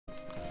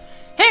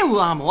Hey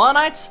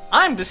La-Mulanites,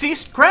 I'm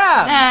Deceased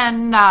Crab!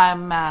 And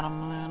I'm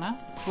La-Mulana.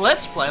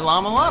 Let's play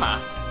La-Mulana.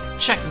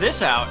 Check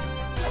this out.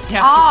 You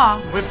have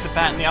to whip the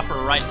bat in the upper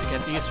right to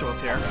get these to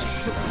appear.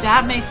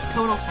 That makes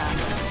total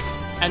sense.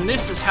 And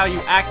this is how you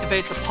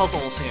activate the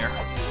puzzles here.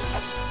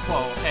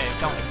 Whoa, hey,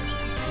 don't...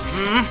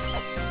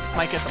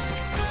 Might get the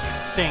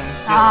thing.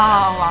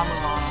 Oh,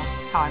 La-Mulana.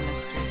 How I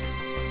missed you.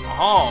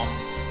 Oh.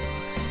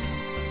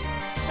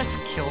 Let's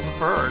kill the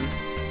bird.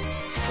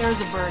 There's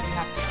a bird you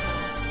have to kill.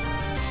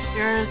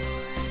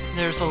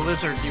 There's a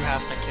lizard you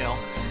have to kill.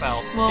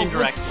 Well,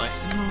 indirectly.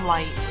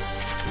 Light.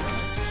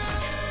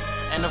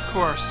 And of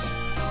course,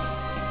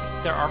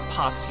 there are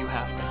pots you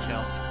have to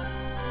kill.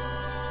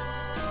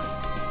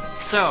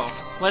 So,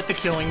 let the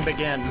killing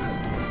begin.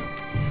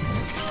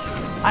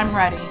 I'm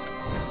ready.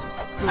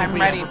 I'm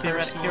ready.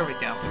 Here we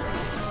go.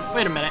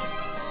 Wait a minute.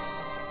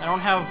 I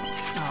don't have...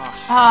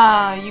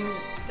 I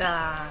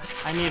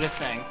need a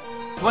thing.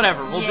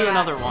 Whatever, we'll do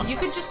another one. You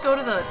could just go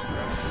to the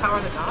Tower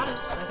of the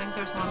Goddess. I think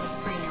there's one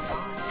pretty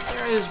nearby.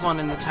 There is one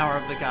in the Tower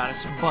of the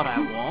Goddess, but I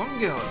won't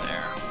go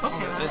there. Okay, I'll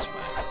go this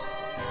way.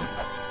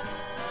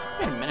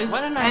 Wait a minute,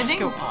 why didn't I just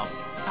go up?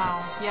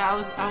 Oh, yeah, I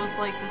was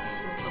like, this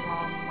is the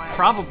wrong way.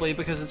 Probably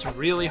because it's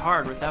really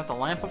hard without the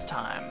Lamp of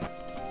Time.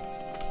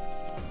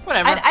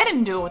 Whatever. I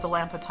didn't do it with the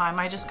Lamp of Time,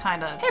 I just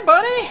kinda... Hey,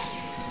 buddy!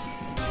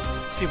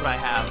 Let's see what I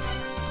have.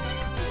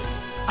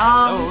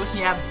 Those.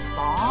 Yeah,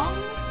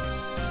 bombs?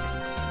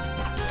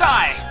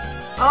 Die!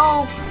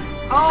 Oh,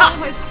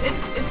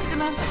 it's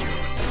gonna...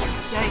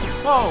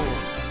 Yikes. Whoa!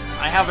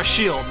 I have a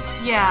shield.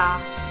 Yeah,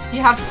 you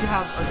have a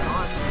gun.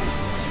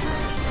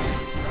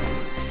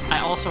 I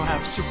also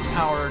have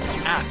superpowered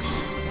axe.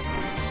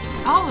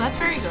 Oh, that's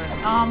very good.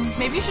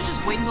 Maybe you should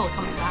just wait until it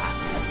comes back.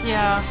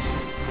 Yeah.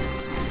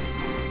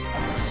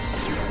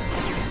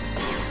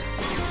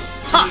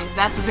 Jeez,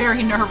 that's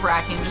very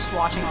nerve-wracking just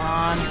watching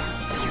on.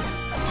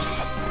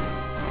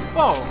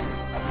 Whoa!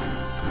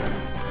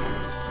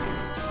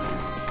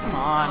 Come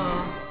on.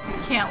 You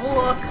can't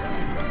look.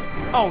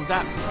 Oh,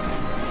 that...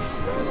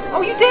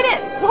 Oh, you did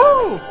it!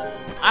 Woohoo!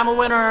 I'm a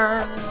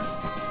winner!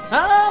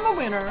 I'm a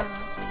winner!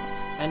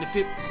 And if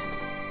you...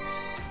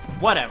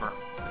 Whatever.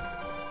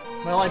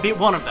 Well, I beat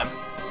one of them.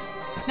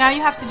 Now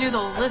you have to do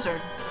the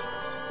lizard.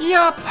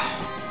 Yup.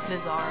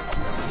 Lizard.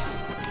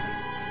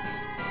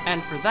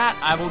 And for that,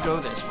 I will go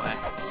this way.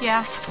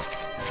 Yeah.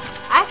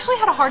 I actually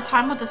had a hard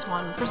time with this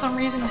one. For some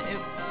reason,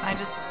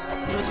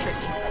 it was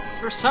tricky.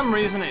 For some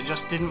reason, it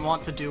just didn't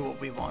want to do what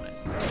we wanted.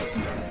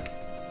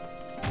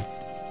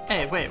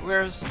 Hey, wait,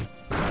 where's...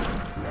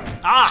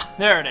 Ah!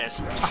 There it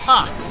is!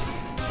 Aha!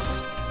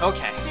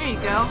 Okay. There you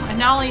go. And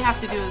now all you have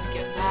to do is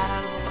get that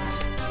out of the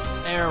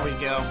way. There we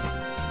go.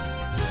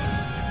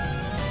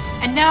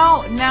 And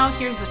now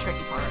here's the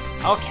tricky part.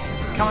 Okay.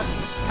 Come on.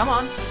 Come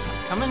on.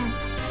 Come in.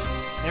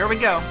 There we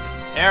go.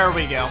 There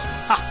we go.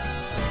 Ha!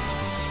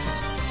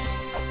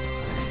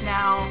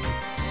 Now...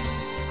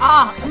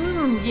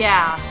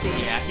 yeah, see.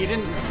 Yeah, he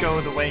didn't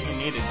go the way he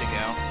needed to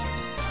go.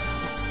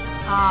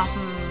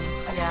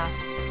 Yes.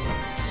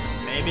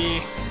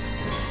 Maybe...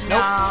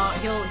 Nope.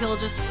 No, he'll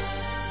just...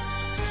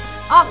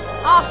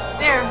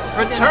 there!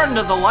 Return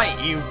to the light,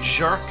 you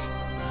jerk!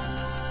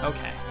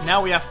 Okay,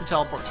 now we have to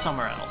teleport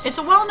somewhere else. It's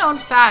a well-known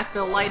fact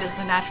that light is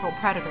the natural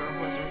predator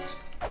of lizards.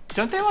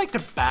 Don't they like to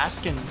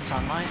bask in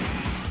sunlight?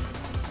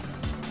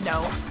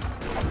 No.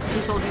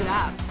 Who told you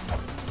that?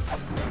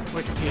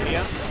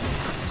 Wikipedia.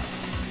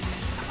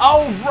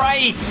 Oh,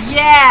 right!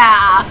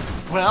 Yeah!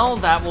 Well,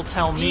 that will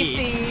tell me.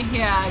 DC,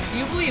 yeah. Do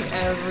you believe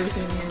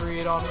everything you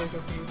read on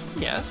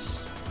Wikipedia?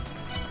 Yes.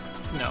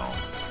 No.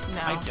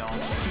 No. I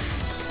don't.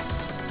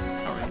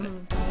 Oh, really?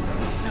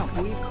 No,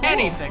 believe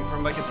anything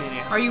from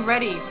Wikipedia. Are you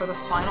ready for the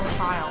final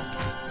trial?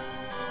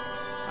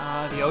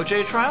 The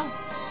OJ trial?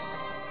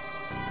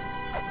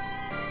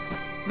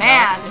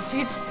 Man,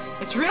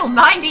 it's real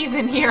 90s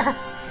in here.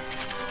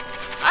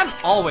 I'm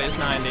always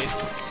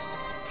 90s.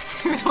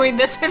 Between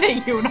this and the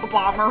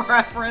Unabomber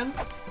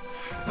reference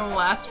from the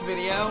last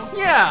video.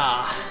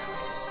 Yeah.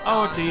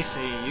 Oh,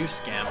 DC, you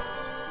scamp.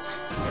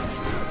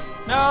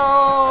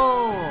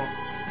 No.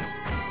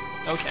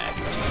 Okay.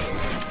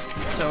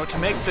 So to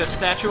make the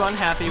statue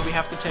unhappy, we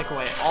have to take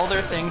away all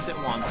their things at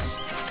once.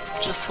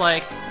 Just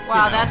like,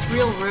 wow, that's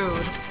real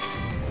rude.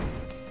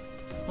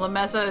 La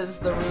Mesa is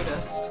the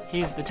rudest.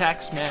 He's the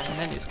tax man,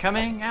 and he's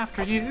coming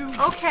after you.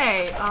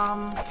 Okay,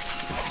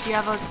 do you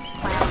have a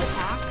plan of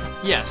attack?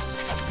 Yes,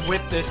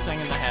 whip this thing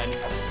in the head.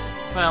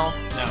 Well,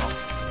 no.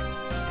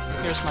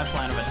 Here's my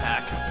plan of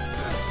attack.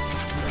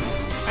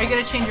 Are you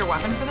gonna change your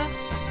weapon for this?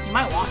 You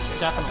might want to.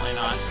 Definitely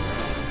not.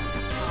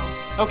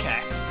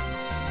 Okay.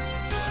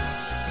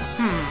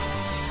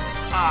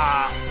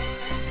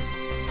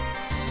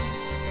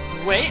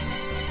 Wait.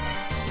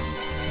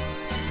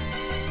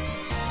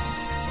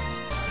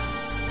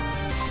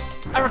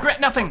 I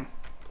regret nothing!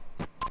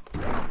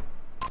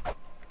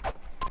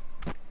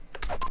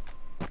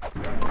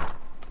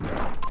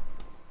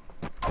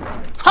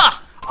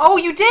 Ha! Oh,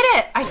 you did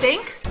it! I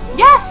think.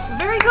 Yes,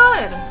 very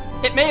good.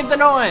 It made the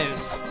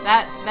noise!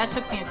 That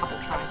took me a couple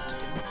tries to do.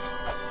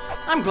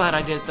 I'm glad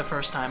I did it the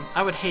first time.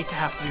 I would hate to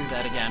have to do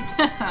that again.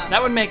 That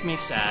would make me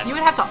sad. You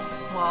would have to,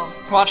 well...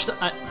 Watch the...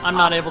 I'm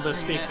not able to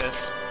screen speak it.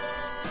 this.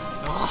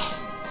 Ugh.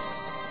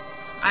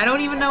 I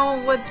don't even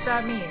know what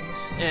that means.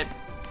 It...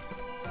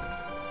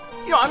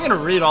 You know, I'm gonna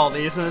read all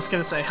these and it's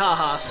gonna say,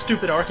 haha,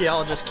 stupid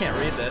archaeologist can't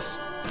read this.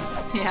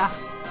 Yeah.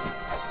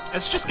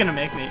 It's just gonna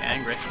make me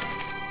angry.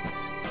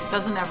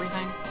 Doesn't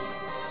everything?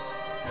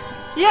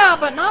 Yeah,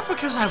 but not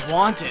because I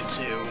want it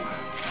to.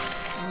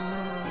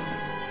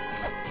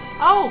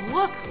 Oh,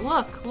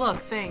 look,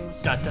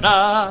 things.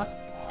 Da-da-da!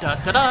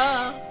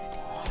 Da-da-da!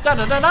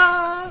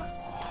 Da-da-da-da!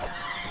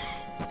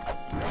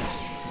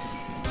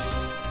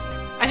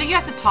 I think you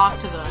have to talk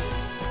to the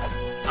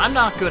I'm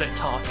not good at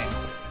talking.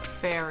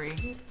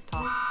 fairy.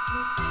 Talk.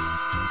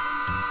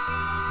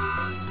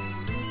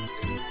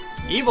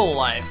 Evil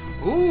life.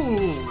 Ooh.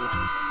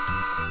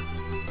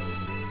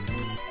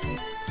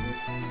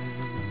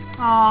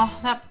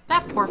 Aw,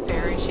 that poor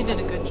fairy. She did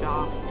a good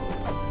job.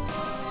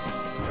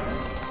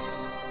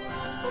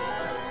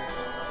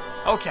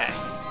 Okay.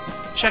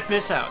 Check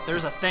this out.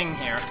 There's a thing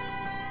here.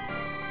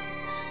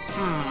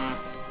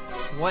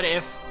 What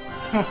if...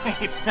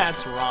 Wait,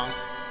 that's wrong.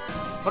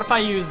 What if I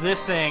use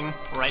this thing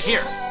right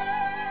here?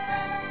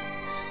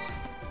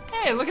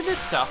 Hey, look at this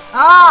stuff.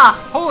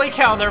 Ah! Holy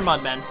cow, they're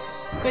mudmen.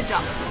 Good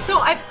job. So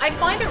I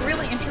find it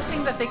really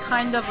interesting that they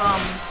kind of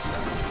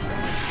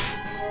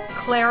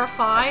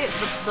clarify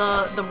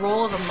the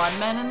role of the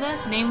mudmen in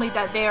this, namely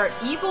that they are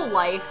evil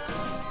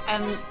life,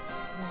 and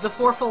the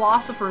four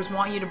philosophers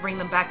want you to bring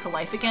them back to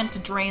life again to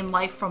drain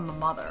life from the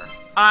mother.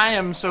 I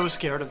am so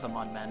scared of the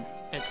mudmen.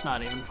 It's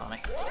not even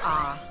funny.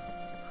 Ah.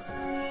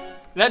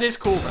 That is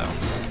cool, though.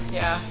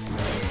 Yeah.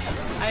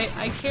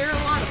 I care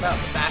a lot about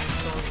the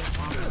backstory of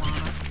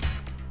La-Mulana.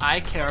 I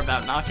care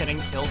about not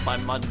getting killed by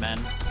mudmen.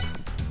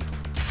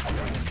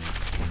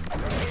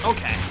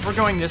 Okay, we're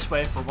going this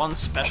way for one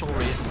special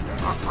reason.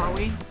 Are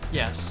we?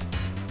 Yes.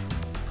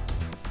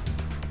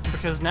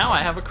 Because now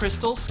I have a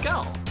crystal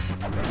skull.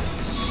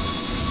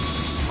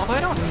 Although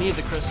I don't need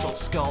the crystal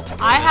skull to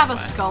go I this have a way.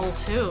 skull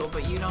too,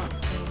 but you don't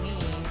see me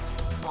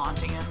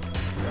flaunting it.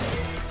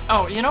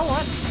 Oh, you know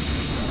what?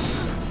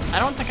 I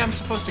don't think I'm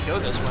supposed to go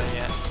this way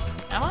yet.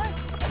 Am I?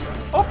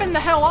 Open the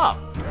hell up!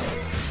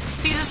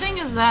 See, the thing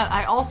is that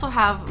I also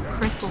have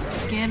crystal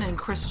skin and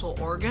crystal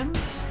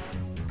organs.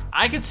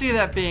 I could see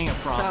that being a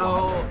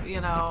problem. So, you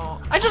know...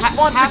 I just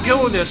want to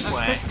go this a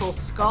way. crystal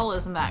skull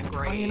isn't that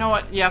great. Oh, you know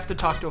what? You have to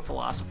talk to a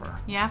philosopher.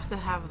 You have to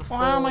have the full...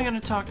 Well, how am I going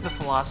to talk to the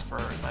philosopher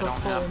if I the don't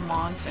full have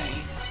Monty.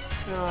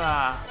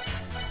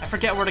 I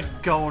forget where to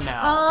go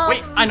now.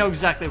 Wait, I know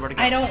exactly where to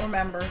go. I don't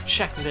remember.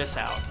 Check this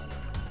out.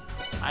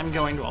 I'm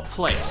going to a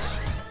place.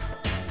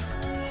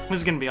 This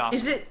is going to be awesome.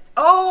 Is it...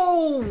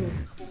 Oh!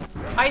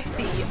 I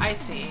see.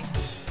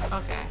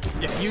 Okay.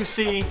 If you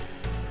see...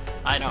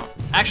 I don't.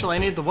 Actually, I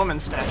need the woman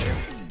statue.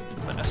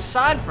 But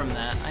aside from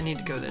that, I need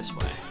to go this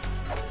way.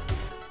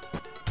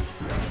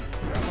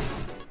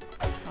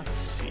 Let's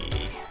see.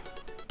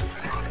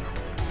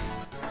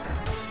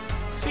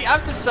 See,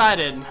 I've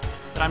decided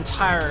that I'm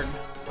tired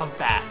of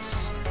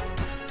bats.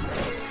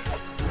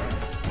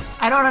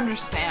 I don't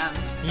understand.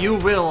 You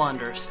will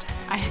understand.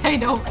 I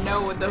don't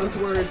know what those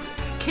words...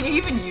 Can you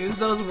even use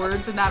those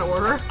words in that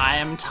order? I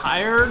am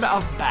tired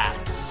of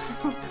bats.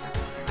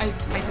 I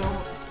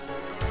don't...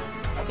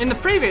 In the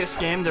previous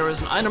game, there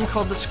was an item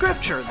called the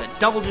Scripture that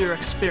doubled your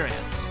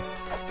experience.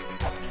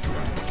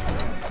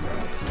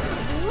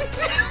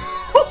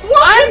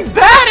 What? I'm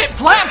bad at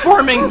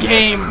platforming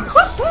games!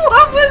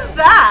 What was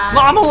that?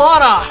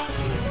 La-Mulana!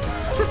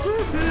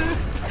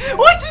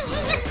 What did you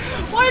do?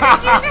 Why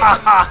did you do?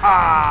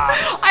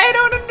 I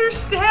don't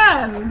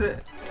understand.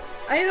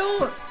 I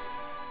don't...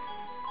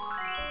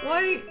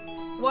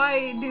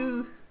 Why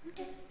do...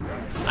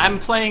 I'm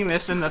playing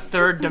this in the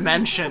third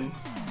dimension.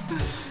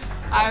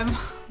 I'm...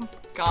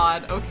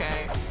 God,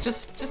 okay.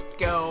 Just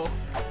go.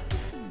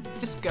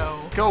 Just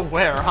go. Go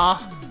where, huh?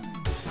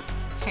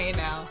 Hey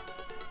now.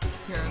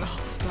 You're an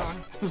all-star.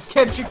 Just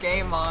get your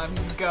game on.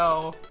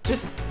 Go.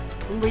 Just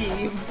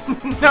leave.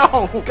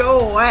 No!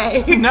 Go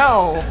away.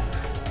 No!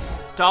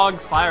 Dog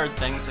fired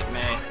things at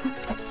me.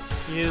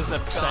 He is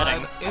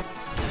upsetting. God,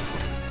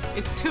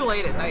 it's too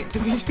late at night to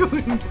be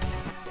doing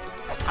this.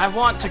 I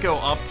want to go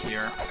up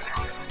here.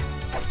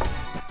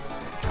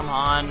 Come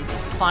on,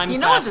 climb You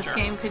know faster. what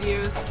this game could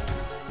use?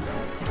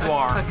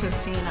 War. A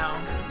casino.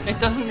 It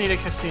doesn't need a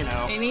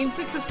casino. It needs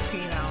a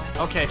casino.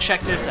 Okay,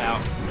 check this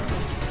out.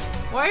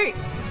 Wait,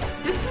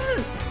 this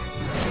isn't...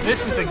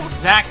 This is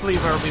exactly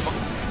where we...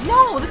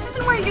 No, this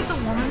isn't where you get the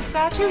woman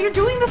statue. You're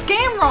doing this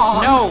game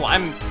wrong. No,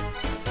 I'm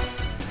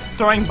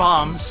throwing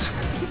bombs.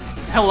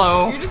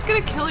 Hello. You're just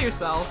gonna kill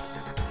yourself.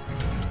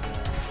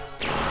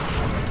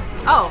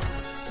 Oh.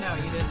 No,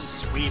 you didn't.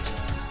 Sweet.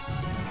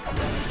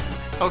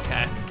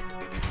 Okay.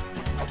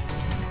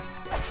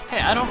 Hey,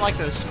 I don't like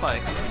those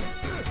spikes.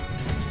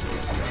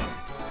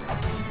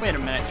 Wait a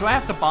minute, do I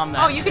have to bomb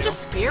that Oh, you too? could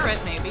just spear it,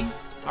 maybe.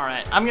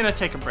 Alright, I'm gonna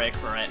take a break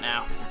for right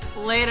now.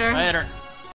 Later. Later.